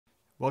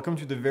Welcome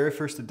to the very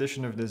first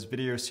edition of this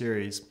video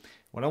series.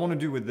 What I want to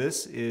do with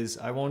this is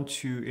I want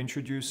to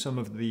introduce some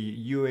of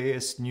the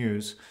UAS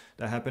news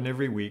that happen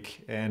every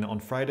week, and on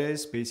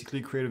Fridays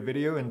basically create a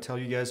video and tell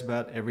you guys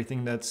about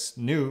everything that's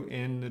new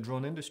in the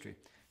drone industry.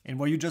 And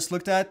what you just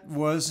looked at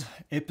was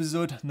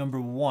episode number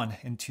 1,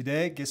 and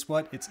today, guess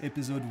what? It's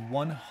episode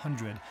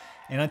 100.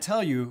 And I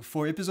tell you,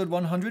 for episode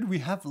 100, we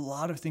have a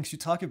lot of things to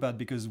talk about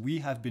because we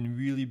have been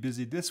really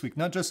busy this week.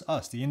 Not just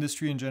us, the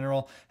industry in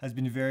general has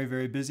been very,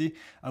 very busy.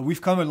 We've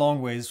come a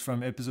long ways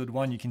from episode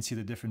 1. You can see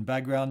the different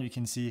background. You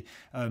can see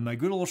my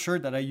good old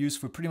shirt that I use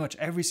for pretty much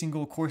every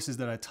single courses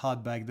that I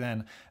taught back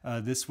then.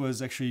 This was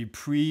actually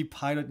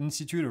pre-Pilot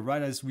Institute, or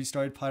right as we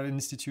started Pilot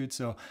Institute.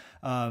 So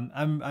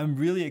I'm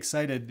really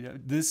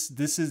excited.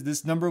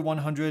 This number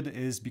 100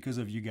 is because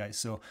of you guys.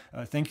 So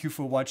thank you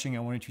for watching.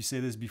 I wanted to say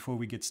this before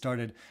we get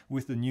started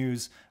with the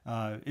news.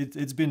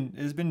 It's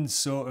been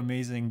so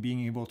amazing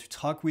being able to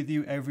talk with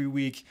you every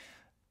week,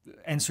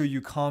 answer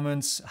your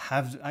comments,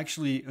 have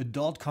actually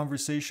adult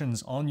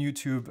conversations on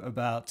YouTube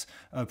about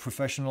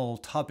professional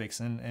topics,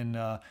 and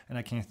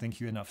I can't thank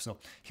you enough. So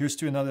here's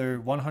to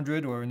another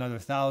 100 or another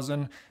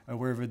 1,000,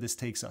 wherever this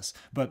takes us.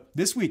 But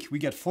this week we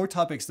got 4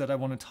 topics that I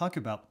want to talk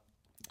about.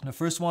 The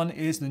first one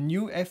is the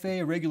new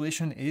FAA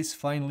regulation is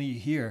finally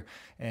here.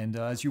 And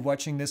as you're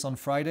watching this on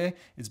Friday,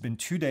 it's been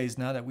 2 days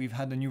now that we've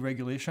had the new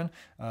regulation.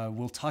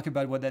 We'll talk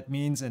about what that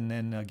means and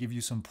then give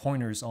you some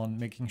pointers on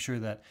making sure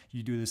that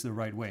you do this the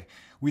right way.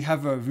 We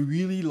have a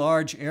really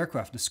large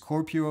aircraft, the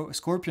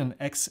Scorpion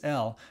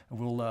XL.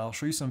 I'll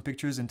show you some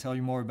pictures and tell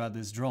you more about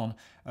this drone.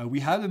 We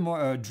have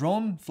a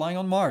drone flying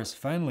on Mars,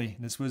 finally.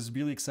 This was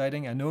really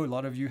exciting. I know a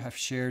lot of you have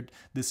shared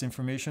this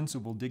information, so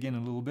we'll dig in a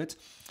little bit.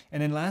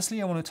 And then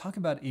lastly, I want to talk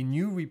about a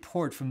new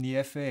report from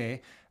the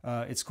FAA.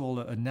 It's called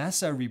a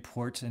NASA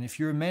report, and if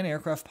you're a manned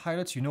aircraft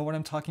pilot, you know what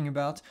I'm talking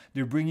about.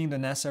 They're bringing the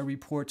NASA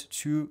report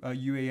to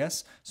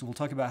UAS, so we'll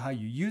talk about how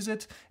you use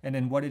it and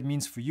then what it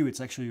means for you.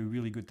 It's actually a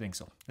really good thing,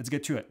 so let's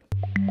get to it.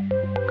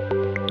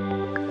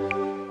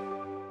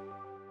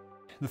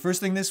 The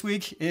first thing this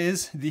week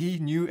is the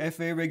new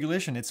FAA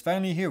regulation. It's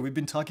finally here. We've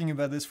been talking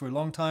about this for a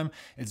long time.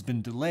 It's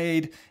been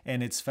delayed,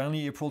 and it's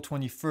finally April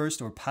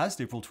 21st, or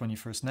past April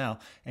 21st now,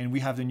 and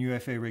we have the new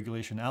FAA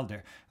regulation out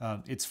there.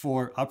 It's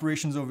for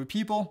operations over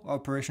people,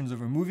 operations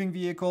over moving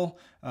vehicle,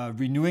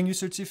 renewing your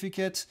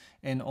certificate,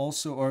 and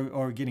also,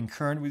 or getting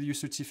current with your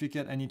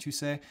certificate, I need to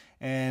say.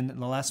 And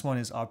the last one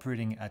is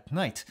operating at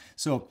night.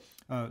 So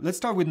let's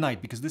start with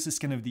night, because this is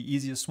kind of the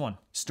easiest one.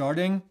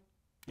 Starting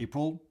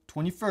April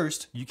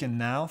 21st, you can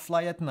now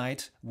fly at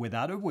night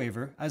without a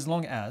waiver as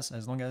long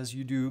as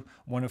you do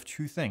one of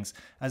 2 things.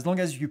 As long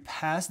as you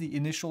pass the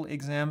initial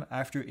exam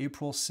after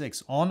April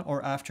 6th, on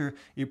or after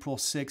April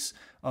 6th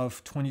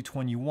of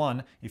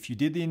 2021. If you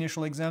did the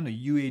initial exam,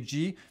 the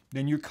UAG,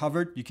 then you're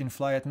covered. You can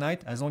fly at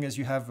night as long as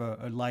you have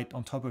a light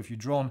on top of your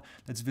drone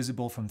that's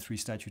visible from 3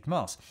 statute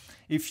miles.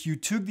 If you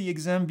took the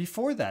exam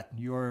before that,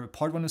 you're a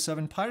Part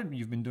 107 pilot,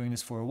 you've been doing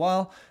this for a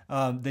while,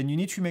 then you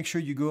need to make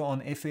sure you go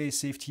on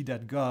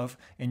faasafety.gov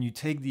and you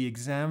take the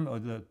exam, or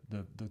the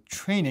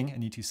training, I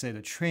need to say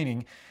the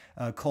training,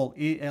 called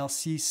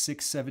ALC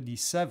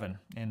 677.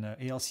 And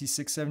ALC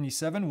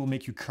 677 will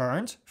make you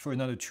current for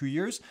another 2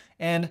 years,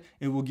 and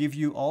it will give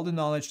you all the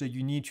knowledge that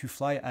you need to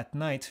fly at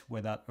night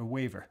without a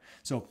waiver.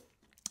 So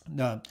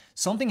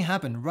something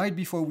happened right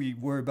before we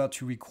were about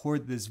to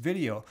record this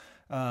video.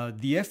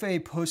 The FAA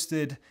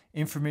posted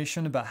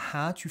information about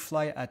how to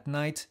fly at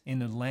night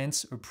in a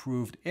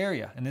LANS-approved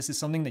area. And this is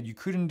something that you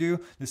couldn't do.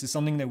 This is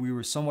something that we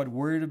were somewhat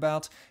worried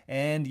about,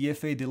 and the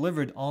FAA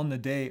delivered on the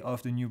day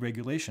of the new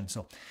regulation.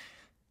 So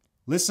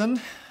listen,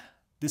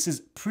 this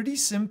is pretty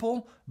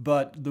simple,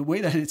 but the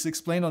way that it's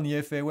explained on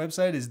the FAA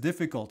website is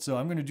difficult. So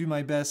I'm going to do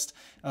my best.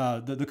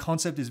 The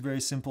concept is very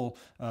simple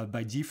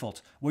by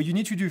default. What you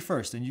need to do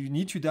first, and you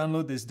need to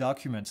download this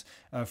document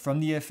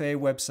from the FAA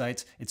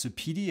website. It's a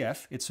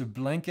PDF. It's a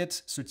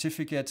blanket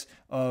certificate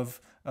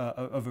of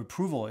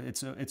approval.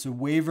 It's a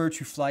waiver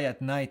to fly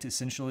at night,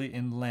 essentially,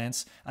 in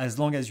LANS, as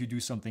long as you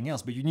do something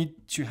else. But you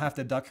need to have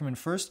that document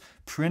first,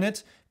 print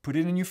it, put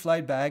it in your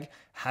flight bag,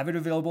 have it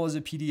available as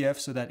a PDF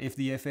so that if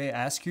the FAA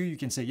asks you, you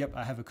can say, yep,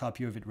 I have a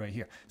copy of it right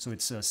here. So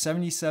it's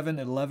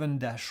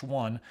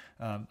 7711-1.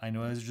 I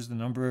know that's just the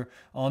number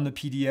on the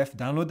PDF.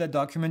 Download that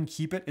document,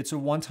 keep it. It's a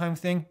one-time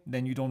thing,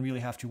 then you don't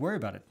really have to worry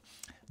about it.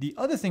 The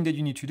other thing that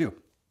you need to do,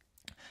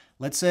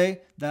 let's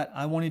say that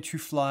I wanted to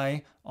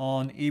fly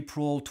on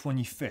April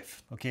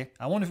 25th, okay?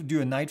 I want to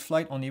do a night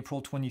flight on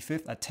April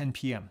 25th at 10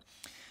 p.m.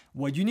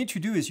 What you need to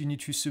do is you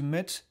need to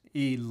submit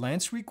a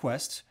LANS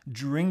request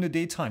during the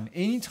daytime,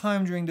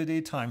 anytime during the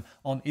daytime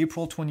on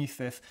April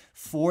 25th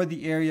for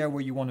the area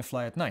where you want to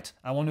fly at night.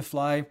 I want to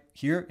fly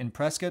here in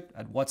Prescott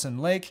at Watson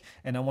Lake,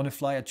 and I want to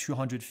fly at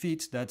 200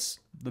 feet. That's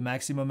the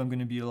maximum I'm going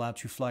to be allowed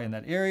to fly in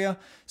that area.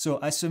 So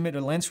I submit a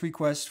LANS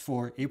request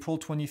for April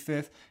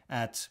 25th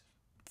at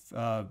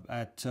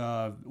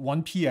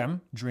 1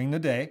 p.m. during the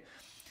day.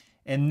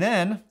 And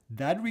then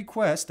that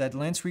request, that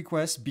Lance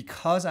request,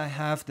 because I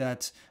have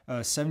that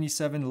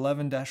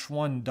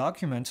 7711-1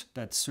 document,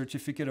 that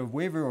certificate of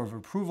waiver or of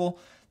approval,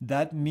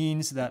 that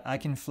means that I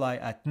can fly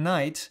at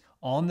night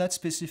on that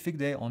specific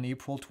day, on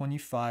April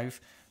 25,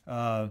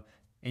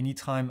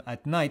 anytime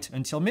at night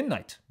until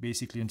midnight,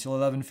 basically until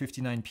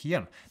 11:59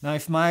 p.m. Now,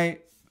 if my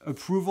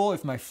approval,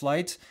 if my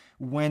flight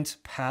went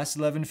past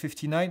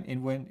 11:59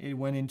 and when it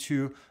went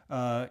into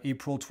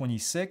April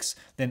 26,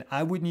 then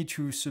I would need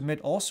to submit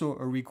also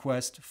a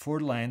request for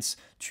Lance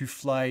to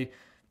fly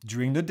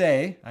during the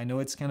day. I know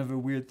it's kind of a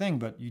weird thing,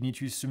 but you need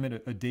to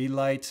submit a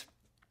daylight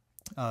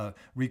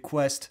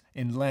request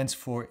in Lance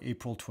for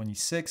April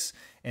 26,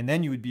 and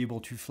then you would be able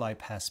to fly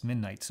past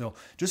midnight. So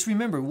just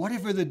remember,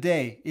 whatever the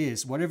day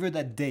is, whatever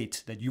that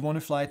date that you want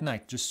to fly at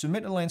night, just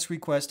submit a Lance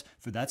request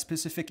for that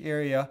specific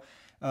area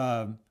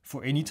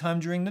for any time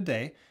during the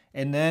day.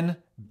 And then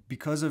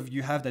because of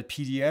you have that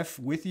PDF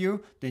with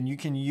you, then you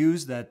can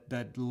use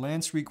that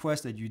Lance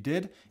request that you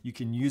did, you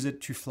can use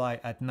it to fly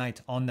at night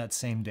on that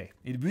same day.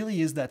 It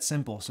really is that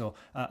simple. So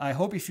I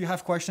hope if you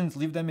have questions,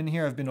 leave them in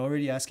here. I've been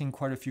already asking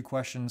quite a few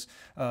questions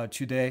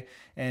today,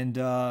 and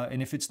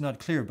if it's not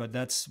clear, but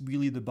that's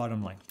really the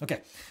bottom line.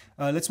 Okay,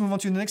 let's move on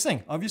to the next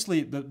thing.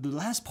 Obviously, the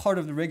last part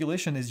of the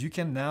regulation is you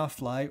can now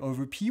fly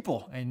over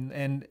people,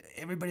 and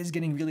everybody's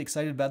getting really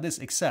excited about this,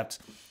 except,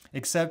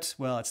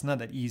 well, it's not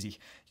that easy.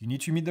 You need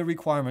to meet the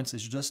requirements.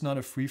 It's just not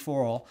a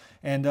free-for-all.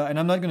 And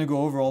I'm not going to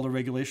go over all the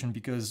regulation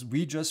because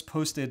we just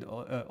posted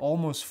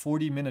almost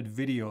 40-minute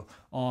video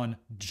on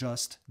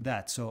just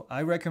that. So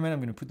I recommend,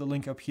 I'm going to put the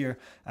link up here.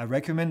 I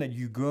recommend that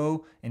you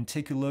go and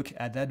take a look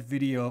at that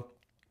video.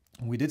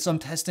 We did some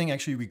testing.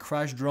 Actually, we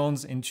crashed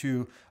drones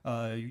into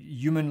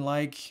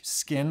human-like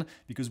skin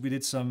because we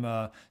did some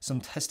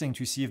testing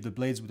to see if the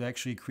blades would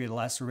actually create a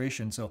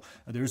laceration. So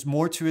there's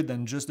more to it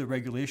than just the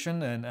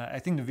regulation, and I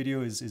think the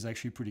video is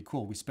actually pretty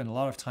cool. We spent a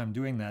lot of time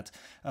doing that.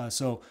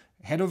 So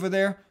head over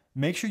there.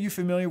 Make sure you're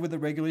familiar with the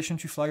regulation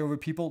to fly over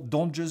people.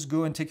 Don't just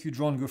go and take your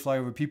drone and go fly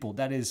over people.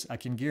 That is, I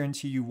can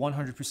guarantee you,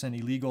 100%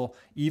 illegal,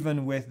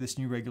 even with this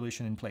new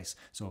regulation in place.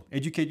 So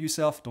educate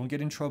yourself, don't get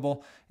in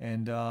trouble,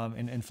 and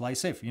fly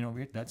safe. You know,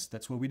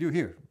 that's what we do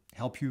here.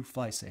 Help you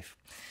fly safe.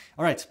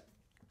 All right.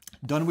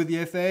 Done with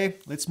the FAA,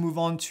 let's move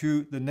on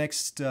to the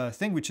next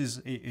thing, which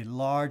is a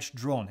large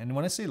drone. And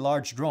when I say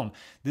large drone,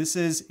 this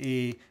is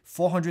a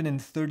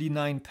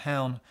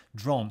 439-pound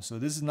drone. So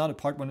this is not a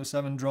Part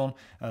 107 drone.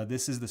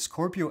 This is the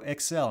Scorpio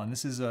XL, and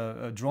this is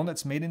a drone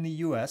that's made in the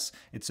US.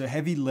 It's a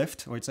heavy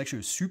lift, or it's actually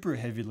a super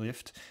heavy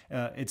lift.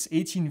 It's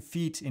 18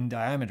 feet in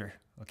diameter.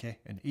 Okay,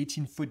 an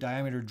 18-foot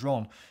diameter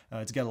drone.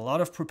 It's got a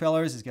lot of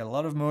propellers, it's got a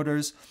lot of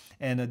motors,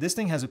 and this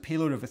thing has a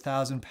payload of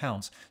 1,000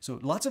 pounds. So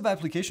lots of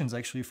applications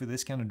actually for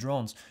this kind of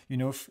drones. You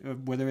know,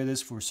 whether it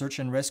is for search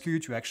and rescue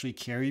to actually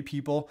carry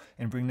people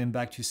and bring them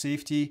back to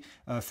safety,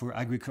 for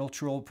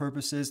agricultural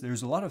purposes.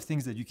 There's a lot of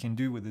things that you can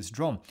do with this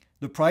drone.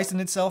 The price in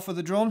itself for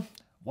the drone,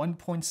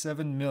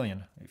 1.7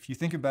 million. If you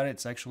think about it,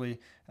 it's actually,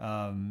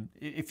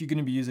 if you're going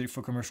to be using it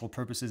for commercial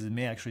purposes, it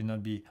may actually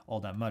not be all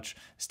that much.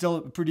 Still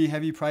a pretty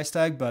heavy price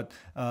tag, but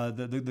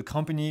the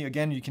company,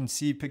 again, you can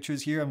see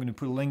pictures here. I'm going to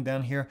put a link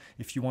down here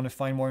if you want to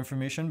find more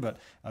information, but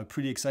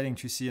pretty exciting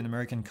to see an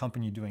American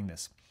company doing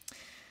this.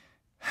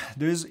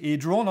 There's a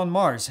drone on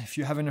Mars. If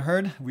you haven't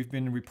heard, we've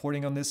been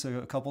reporting on this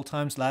a couple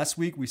times. Last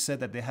week, we said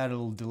that they had a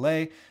little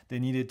delay. They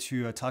needed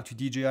to talk to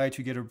DJI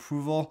to get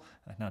approval.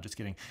 No, just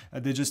kidding.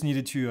 They just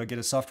needed to get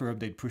a software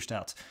update pushed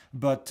out.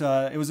 But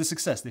it was a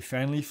success. They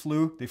finally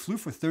flew. They flew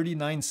for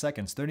 39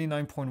 seconds,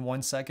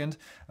 39.1 seconds.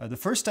 The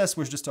first test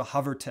was just a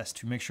hover test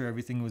to make sure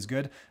everything was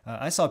good.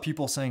 I saw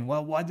people saying,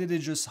 well, why did it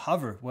just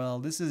hover? Well,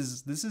 this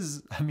is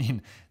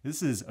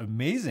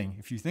amazing.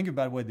 If you think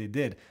about what they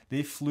did,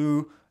 they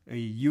flew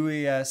a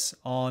UAS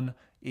on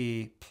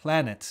a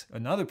planet,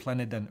 another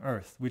planet than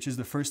Earth, which is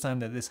the first time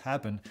that this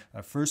happened.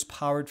 First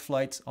powered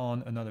flight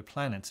on another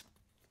planet.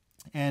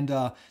 And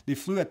they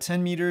flew at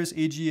 10 meters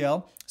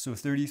AGL, so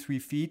 33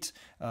 feet.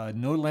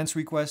 No Lance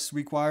requests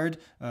required.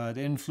 They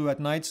didn't flew at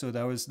night, so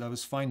that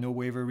was fine. No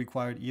waiver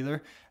required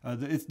either.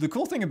 The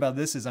cool thing about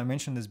this is, I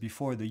mentioned this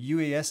before, the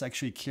UAS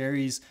actually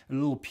carries a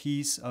little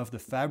piece of the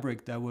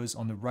fabric that was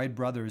on the Wright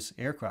brothers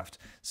aircraft.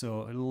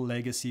 So a little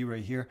legacy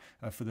right here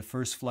for the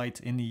first flight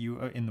in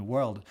the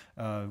world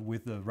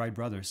with the Wright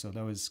brothers. So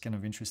that was kind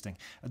of interesting.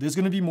 There's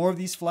going to be more of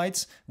these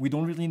flights. We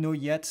don't really know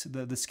yet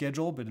the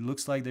schedule, but it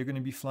looks like they're going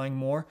to be flying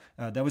more.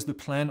 That was the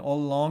plan all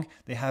along.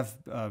 They have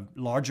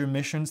larger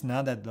missions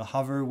now that the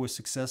hover was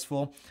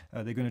successful.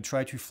 They're going to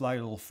try to fly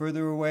a little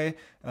further away,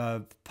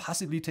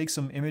 possibly take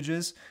some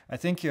images. I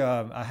think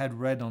I had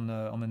read on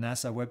the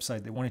NASA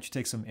website they wanted to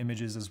take some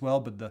images as well,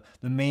 but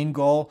the main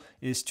goal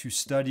is to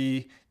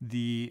study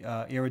the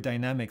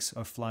aerodynamics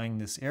of flying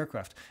this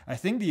aircraft. I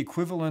think the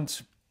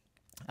equivalent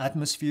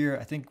atmosphere,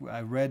 I think I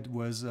read,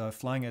 was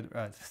flying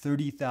at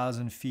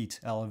 30,000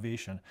 feet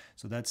elevation.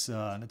 So that's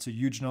a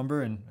huge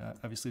number, and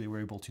obviously they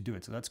were able to do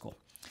it. So that's cool.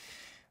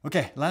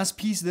 Okay, last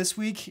piece this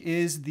week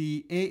is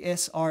the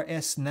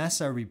ASRS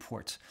NASA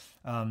report.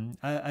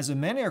 As a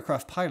manned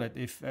aircraft pilot,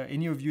 if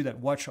any of you that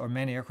watch are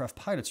manned aircraft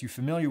pilots, you're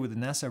familiar with the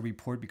NASA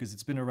report because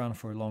it's been around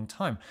for a long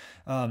time.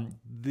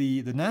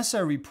 The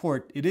NASA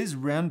report, it is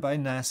run by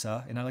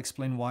NASA, and I'll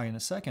explain why in a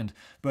second,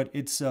 but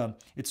it's a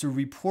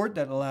report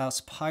that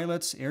allows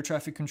pilots, air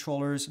traffic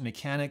controllers,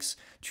 mechanics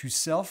to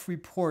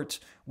self-report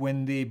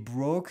when they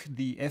broke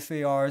the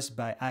FARs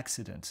by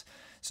accident.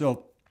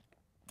 So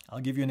I'll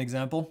give you an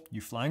example.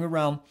 You're flying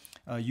around,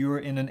 you're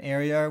in an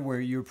area where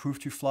you're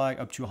approved to fly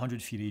up to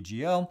 100 feet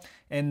AGL,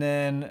 and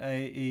then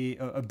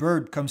a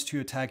bird comes to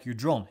attack your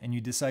drone, and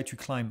you decide to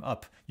climb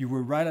up. You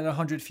were right at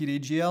 100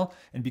 feet AGL,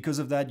 and because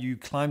of that, you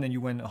climbed and you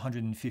went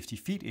 150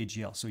 feet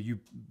AGL. So you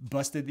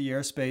busted the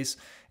airspace,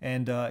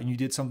 and you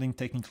did something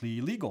technically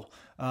illegal.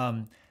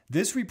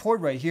 This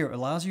report right here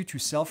allows you to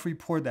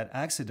self-report that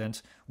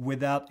accident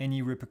without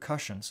any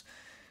repercussions.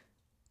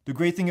 The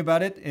great thing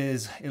about it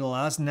is it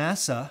allows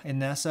NASA,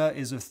 and NASA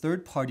is a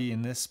third party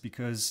in this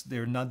because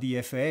they're not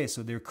the FAA,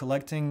 so they're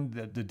collecting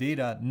the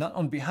data, not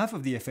on behalf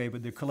of the FAA,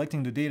 but they're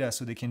collecting the data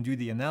so they can do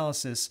the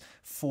analysis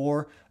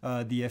for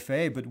the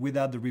FAA, but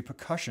without the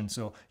repercussion.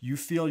 So you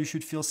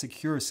should feel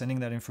secure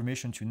sending that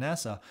information to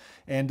NASA,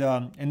 and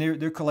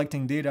they're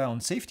collecting data on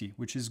safety,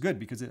 which is good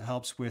because it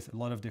helps with a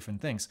lot of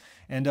different things.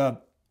 And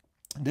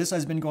this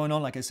has been going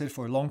on, like I said,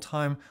 for a long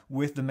time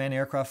with the manned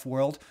aircraft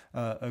world.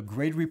 A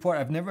great report.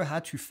 I've never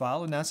had to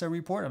file a NASA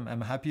report.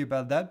 I'm happy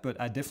about that, but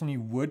I definitely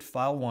would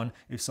file one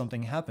if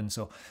something happened.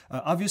 So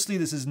obviously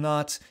this is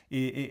not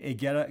a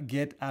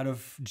get out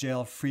of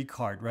jail free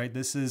card, right?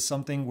 This is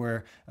something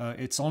where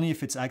it's only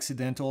if it's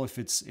accidental, if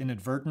it's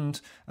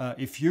inadvertent.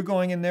 If you're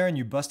going in there and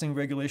you're busting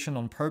regulation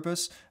on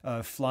purpose,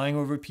 flying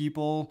over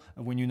people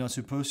when you're not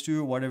supposed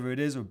to, whatever it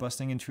is, or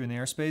busting into an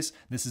airspace,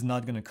 this is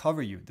not going to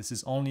cover you. This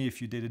is only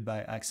if you did it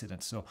by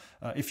accident. So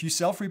if you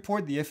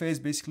self-report, the FAA is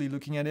basically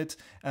looking at it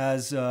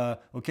as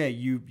okay,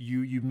 you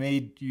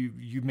made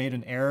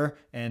an error,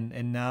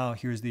 and now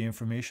here's the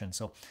information.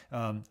 So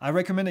I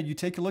recommend that you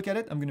take a look at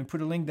it. I'm going to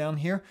put a link down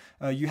here.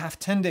 You have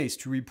 10 days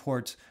to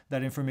report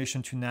that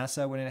information to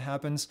NASA when it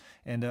happens,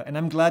 and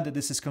I'm glad that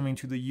this is coming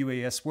to the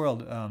UAS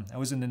world. I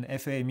was in an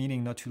FAA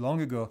meeting not too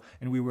long ago,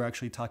 and we were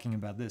actually talking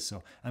about this.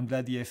 So I'm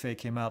glad the FAA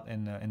came out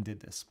and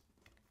did this.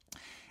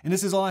 And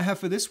this is all I have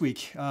for this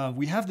week.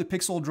 We have the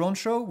Pixel Drone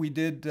Show. We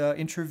did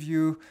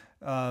interview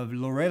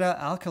Loretta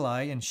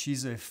Alcali, and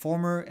she's a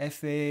former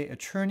FAA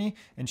attorney,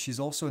 and she's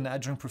also an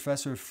adjunct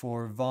professor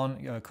for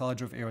Vaughan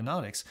College of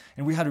Aeronautics.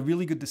 And we had a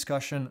really good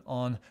discussion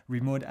on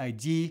remote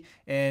ID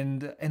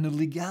and the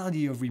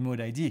legality of remote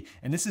ID.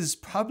 And this is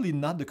probably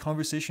not the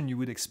conversation you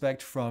would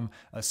expect from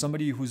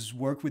somebody who's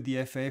worked with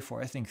the FAA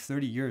for, I think,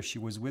 30 years. She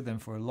was with them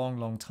for a long,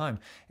 long time.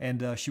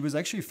 And she was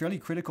actually fairly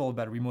critical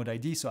about remote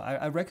ID. So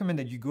I recommend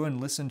that you go and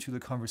listen to the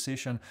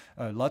conversation.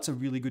 Lots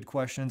of really good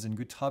questions and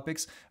good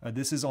topics.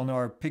 This is on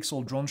our Pixel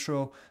Drone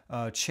Show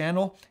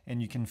channel,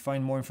 and you can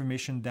find more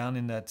information down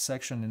in that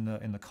section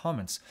in the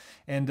comments.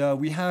 And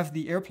we have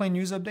the airplane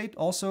news update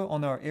also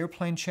on our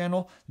airplane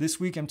channel. This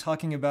week I'm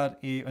talking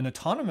about an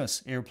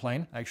autonomous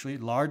airplane, actually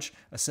large,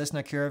 a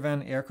Cessna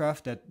Caravan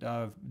aircraft that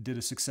did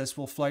a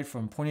successful flight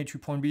from point A to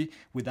point B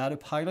without a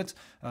pilot.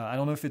 I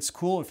don't know if it's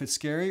cool, if it's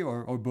scary,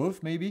 or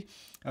both maybe.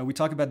 We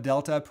talk about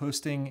Delta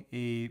posting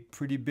a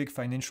pretty big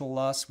financial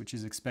loss, which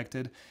is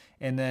expected.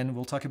 And then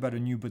we'll talk about a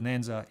new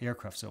Bonanza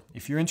aircraft. So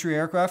if you're into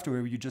aircraft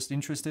or you're just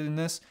interested in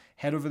this,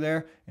 head over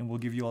there and we'll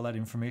give you all that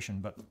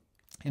information. But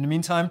in the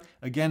meantime,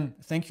 again,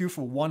 thank you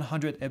for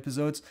 100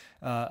 episodes.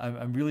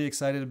 I'm really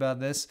excited about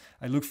this.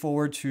 I look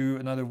forward to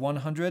another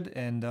 100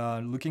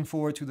 and looking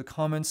forward to the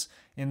comments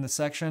in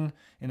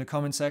the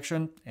comment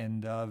section.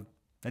 And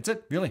that's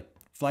it, really.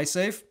 Fly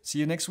safe. See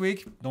you next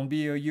week. Don't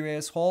be a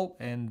UAS hole.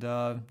 And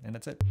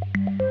that's it.